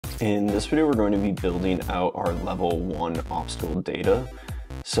In this video, we're going to be building out our level 1 obstacle data.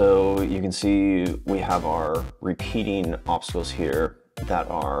 So you can see we have our repeating obstacles here that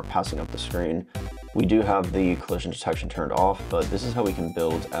are passing up the screen. We do have the collision detection turned off, but this is how we can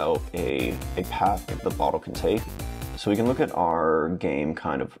build out a path that the bottle can take. So we can look at our game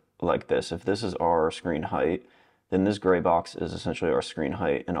kind of like this. If this is our screen height, then this gray box is essentially our screen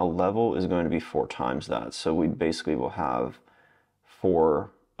height, and a level is going to be 4 times that. So we basically will have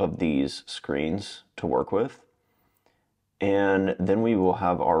 4 of these screens to work with. And then we will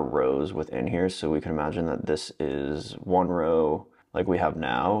have our rows within here. So we can imagine that this is one row like we have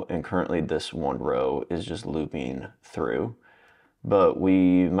now, and currently this one row is just looping through. But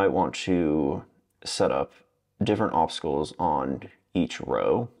we might want to set up different obstacles on each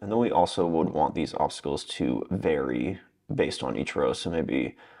row. And then we also would want these obstacles to vary based on each row. So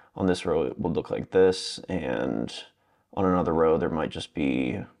maybe on this row it would look like this, and on another row there might just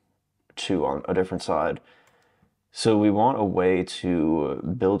be 2 on a different side. So we want a way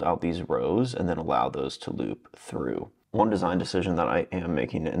to build out these rows and then allow those to loop through. One design decision that I am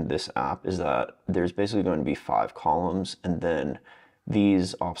making in this app is that there's basically going to be 5 columns, and then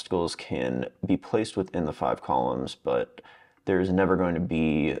these obstacles can be placed within the 5 columns, but there's never going to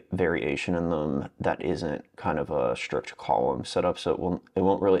be variation in them that isn't kind of a strict column setup. So it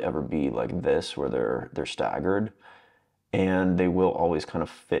won't really ever be like this where they're staggered, and they will always kind of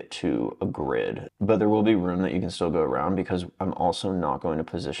fit to a grid. But there will be room that you can still go around, because I'm also not going to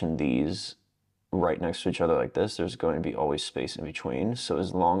position these right next to each other like this. There's going to be always space in between. So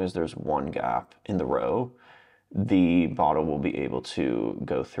as long as there's one gap in the row, the bottle will be able to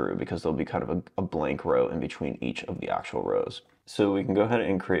go through, because there'll be kind of a blank row in between each of the actual rows. So we can go ahead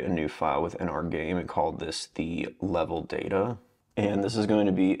and create a new file within our game and call this the level data. And this is going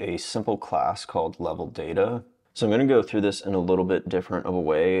to be a simple class called level data. So I'm going to go through this in a little bit different of a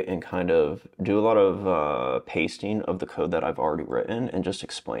way and kind of do a lot of pasting of the code that I've already written and just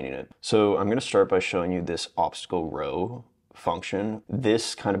explaining it. So I'm going to start by showing you this obstacle row function.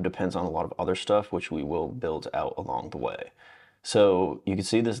 This kind of depends on a lot of other stuff, which we will build out along the way. So you can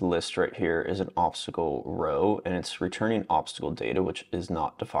see this list right here is an obstacle row, and it's returning obstacle data, which is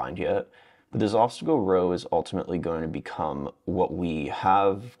not defined yet. But this obstacle row is ultimately going to become what we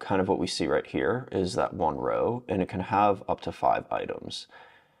have, kind of what we see right here is that one row, and it can have up to 5 items.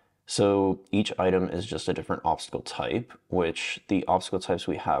 So each item is just a different obstacle type, which the obstacle types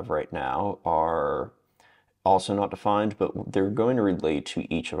we have right now are also not defined, but they're going to relate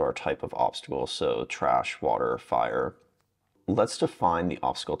to each of our type of obstacles. So trash, water, fire. Let's define the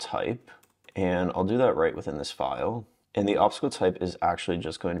obstacle type, and I'll do that right within this file. And the obstacle type is actually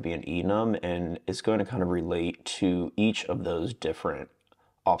just going to be an enum, and it's going to kind of relate to each of those different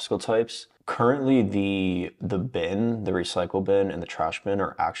obstacle types. Currently, the bin, the recycle bin, and the trash bin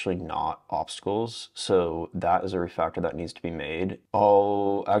are actually not obstacles, so that is a refactor that needs to be made.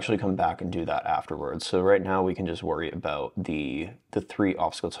 I'll actually come back and do that afterwards. So right now we can just worry about the 3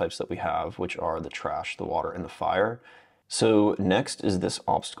 obstacle types that we have, which are the trash, the water, and the fire. So next is this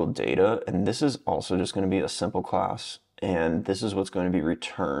obstacle data, and this is also just going to be a simple class, and this is what's going to be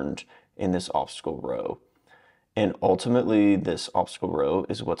returned in this obstacle row. And ultimately, this obstacle row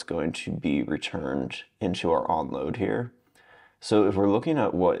is what's going to be returned into our onload here. So if we're looking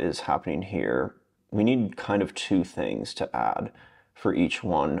at what is happening here, we need kind of 2 things to add for each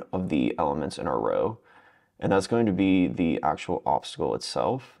one of the elements in our row. And that's going to be the actual obstacle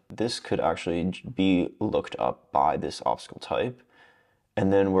itself. This could actually be looked up by this obstacle type.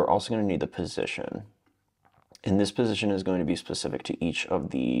 And then we're also going to need the position. And this position is going to be specific to each of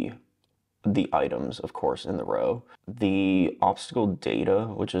the items, of course, in the row. The obstacle data,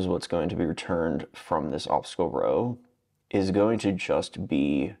 which is what's going to be returned from this obstacle row, is going to just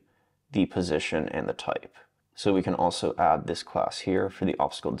be the position and the type. So we can also add this class here for the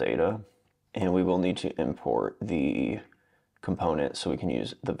obstacle data. And we will need to import the component so we can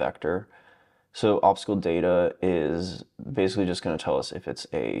use the vector. So obstacle data is basically just going to tell us if it's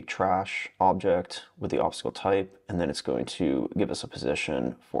a trash object with the obstacle type, and then it's going to give us a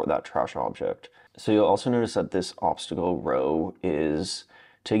position for that trash object. So you'll also notice that this obstacle row is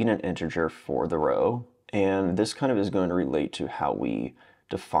taking an integer for the row, and this kind of is going to relate to how we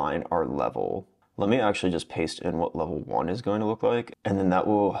define our level. Let me actually just paste in what level 1 is going to look like, and then that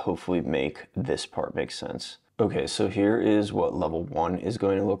will hopefully make this part make sense. Okay, so here is what level 1 is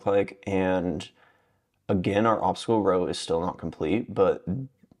going to look like, and again, our obstacle row is still not complete, but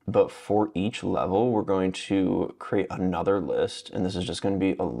for each level, we're going to create another list, and this is just going to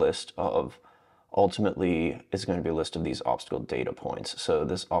be a list of, ultimately, it's going to be a list of these obstacle data points. So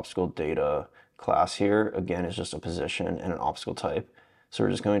this obstacle data class here, again, is just a position and an obstacle type. So we're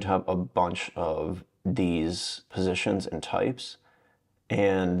just going to have a bunch of these positions and types,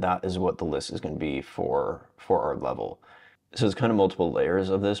 and that is what the list is going to be for our level. So it's kind of multiple layers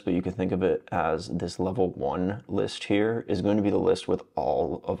of this, but you can think of it as this level 1 list here is going to be the list with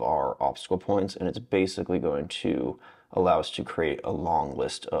all of our obstacle points, and it's basically going to allow us to create a long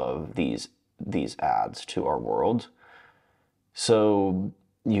list of these adds to our world. So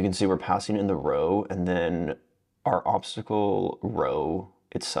you can see we're passing in the row, and then our obstacle row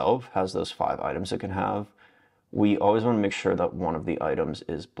itself has those 5 items it can have. We always want to make sure that one of the items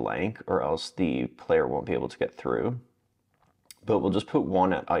is blank, or else the player won't be able to get through. But we'll just put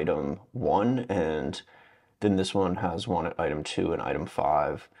 1 at item 1, and then this one has 1 at item 2 and item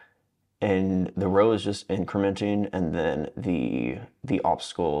 5. And the row is just incrementing, and then the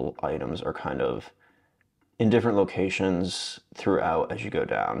obstacle items are kind of in different locations throughout as you go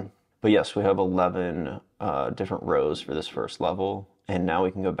down. But yes, we have 11 different rows for this first level, and now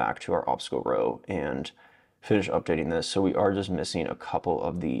we can go back to our obstacle row and finish updating this. So we are just missing a couple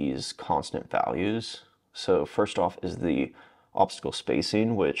of these constant values. So first off is the obstacle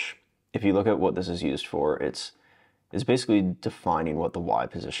spacing, which if you look at what this is used for, it's basically defining what the Y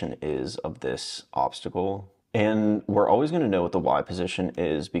position is of this obstacle. And we're always going to know what the Y position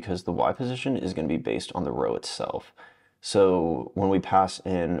is because the Y position is going to be based on the row itself. So when we pass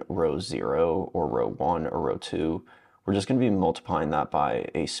in row 0 or row 1 or row 2, we're just going to be multiplying that by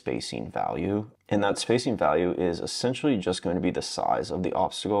a spacing value. And that spacing value is essentially just going to be the size of the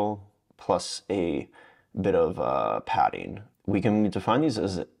obstacle plus a bit of padding. We can define these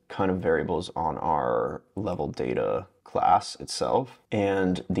as kind of variables on our level data class itself.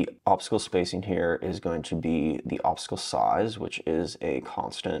 And the obstacle spacing here is going to be the obstacle size, which is a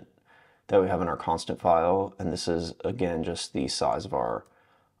constant that we have in our constant file. And this is, again, just the size of our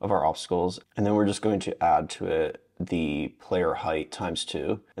obstacles. And then we're just going to add to it the player height times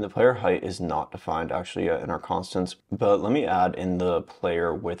 2. And the player height is not defined actually yet in our constants, but let me add in the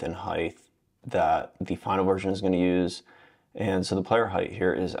player width and height that the final version is going to use. And so the player height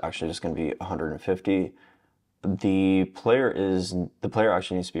here is actually just going to be 150. The player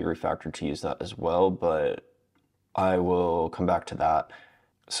actually needs to be refactored to use that as well, but I will come back to that.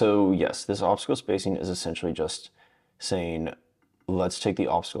 So yes, this obstacle spacing is essentially just saying, let's take the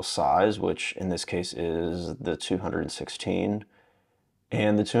obstacle size, which in this case is the 216.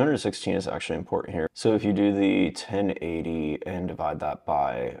 And the 216 is actually important here. So if you do the 1080 and divide that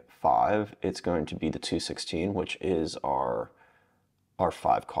by 5, it's going to be the 216, which is our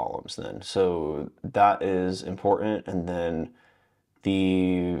 5 columns then. So that is important. And then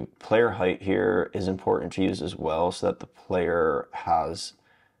the player height here is important to use as well so that the player has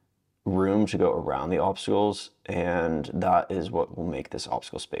room to go around the obstacles, and that is what will make this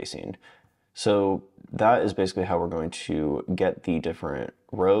obstacle spacing. So that is basically how we're going to get the different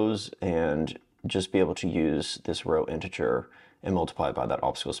rows and just be able to use this row integer and multiply it by that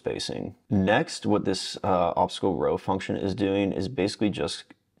obstacle spacing. Next, what this obstacle row function is doing is basically just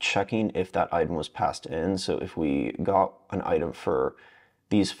checking if that item was passed in. So if we got an item for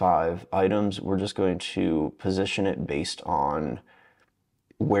these 5 items, we're just going to position it based on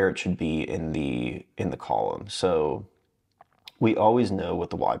where it should be in the column. So we always know what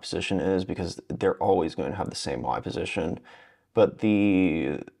the Y position is because they're always going to have the same Y position, but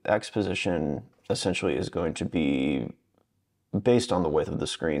the X position essentially is going to be based on the width of the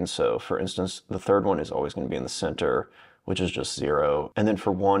screen. So for instance, the third one is always going to be in the center, which is just 0. And then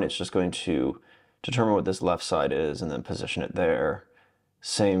for 1, it's just going to determine what this left side is and then position it there.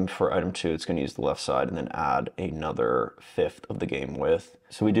 Same for item 2, it's going to use the left side and then add another 1/5 of the game width.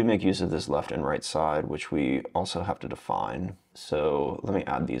 So we do make use of this left and right side, which we also have to define. So let me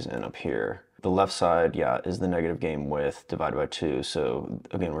add these in up here. The left side, yeah, is the negative game width divided by 2. So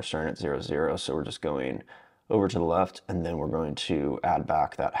again, we're starting at 0, 0. So we're just going over to the left, and then we're going to add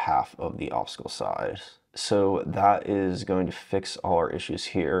back that 1/2 of the obstacle size. So that is going to fix all our issues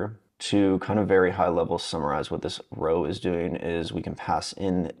here. To kind of very high level summarize what this row is doing is we can pass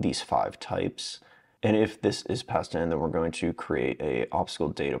in these 5 types. And if this is passed in, then we're going to create a obstacle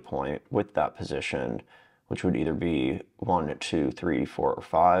data point with that position, which would either be 1, 2, 3, 4, or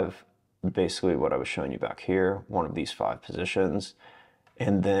 5. Basically what I was showing you back here, one of these 5 positions.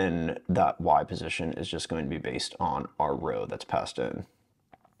 And then that Y position is just going to be based on our row that's passed in.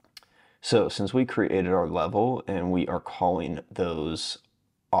 So since we created our level and we are calling those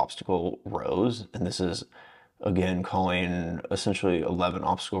obstacle rows, and this is again calling essentially 11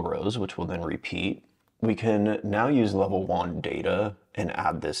 obstacle rows, which will then repeat, we can now use level 1 data and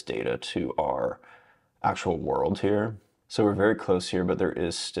add this data to our actual world here. So we're very close here, but there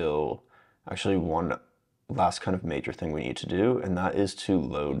is still actually one last kind of major thing we need to do, and that is to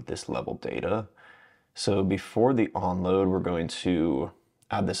load this level data. So before the onload, we're going to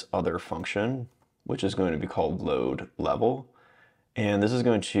add this other function, which is going to be called load level. And this is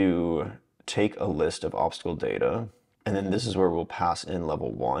going to take a list of obstacle data, and then this is where we'll pass in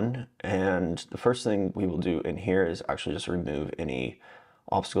level 1. And the first thing we will do in here is actually just remove any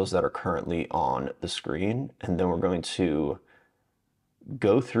obstacles that are currently on the screen. And then we're going to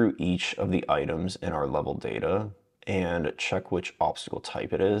go through each of the items in our level data and check which obstacle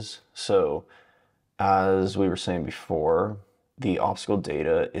type it is. So as we were saying before, the obstacle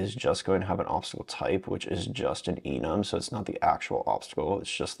data is just going to have an obstacle type, which is just an enum. So it's not the actual obstacle,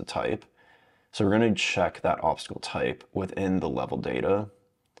 it's just the type. So we're going to check that obstacle type within the level data.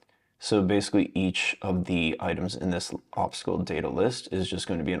 So basically each of the items in this obstacle data list is just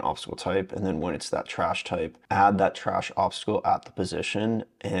going to be an obstacle type. And then when it's that trash type, add that trash obstacle at the position,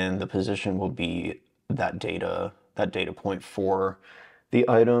 and the position will be that data point for the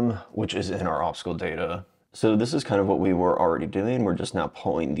item, which is in our obstacle data. So this is kind of what we were already doing. We're just now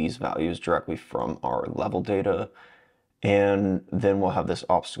pulling these values directly from our level data. And then we'll have this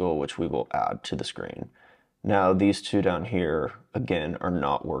obstacle, which we will add to the screen. Now these two down here, again, are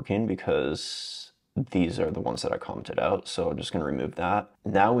not working because these are the ones that I commented out. So I'm just going to remove that.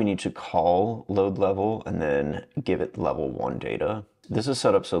 Now we need to call load level and then give it level 1 data. This is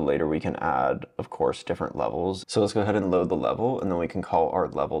set up so later we can add, of course, different levels. So let's go ahead and load the level, and then we can call our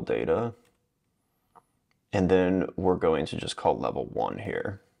level data. And then we're going to just call level 1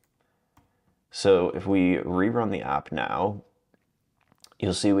 here. So if we rerun the app now,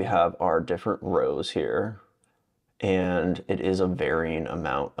 you'll see we have our different rows here, and it is a varying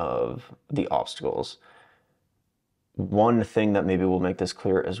amount of the obstacles. One thing that maybe will make this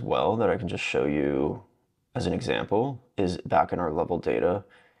clear as well that I can just show you as an example is back in our level data.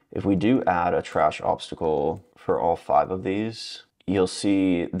 If we do add a trash obstacle for all 5 of these, you'll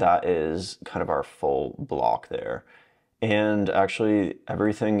see that is kind of our full block there. And actually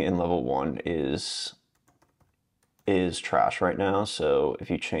everything in level 1 is trash right now. So if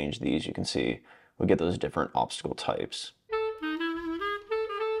you change these, you can see we get those different obstacle types.